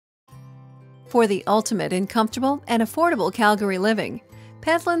For the ultimate in comfortable and affordable Calgary living,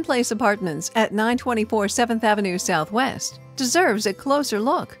 Pentland Place Apartments at 924 7th Avenue Southwest deserves a closer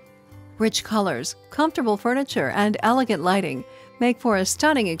look. Rich colors, comfortable furniture, and elegant lighting make for a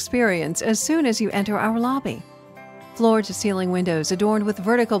stunning experience as soon as you enter our lobby. Floor-to-ceiling windows adorned with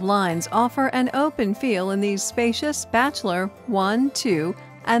vertical blinds offer an open feel in these spacious bachelor 1, 2,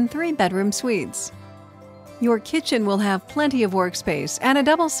 and 3-bedroom suites. Your kitchen will have plenty of workspace and a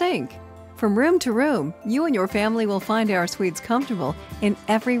double sink. From room to room, you and your family will find our suites comfortable in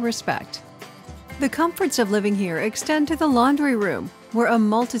every respect. The comforts of living here extend to the laundry room, where a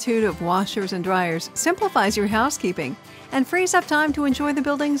multitude of washers and dryers simplifies your housekeeping and frees up time to enjoy the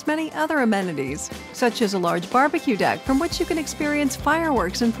building's many other amenities, such as a large barbecue deck from which you can experience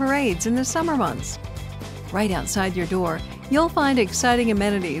fireworks and parades in the summer months. Right outside your door, you'll find exciting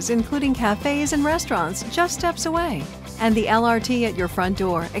amenities including cafes and restaurants just steps away, and the LRT at your front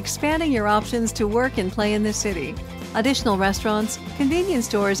door, expanding your options to work and play in the city. Additional restaurants, convenience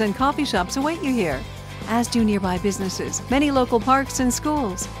stores, and coffee shops await you here, as do nearby businesses, many local parks and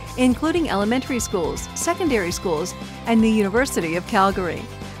schools, including elementary schools, secondary schools, and the University of Calgary,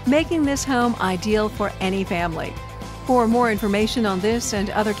 making this home ideal for any family. For more information on this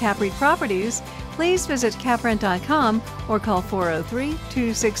and other CapREIT properties, please visit caprent.com or call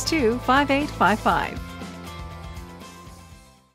 403-262-5855.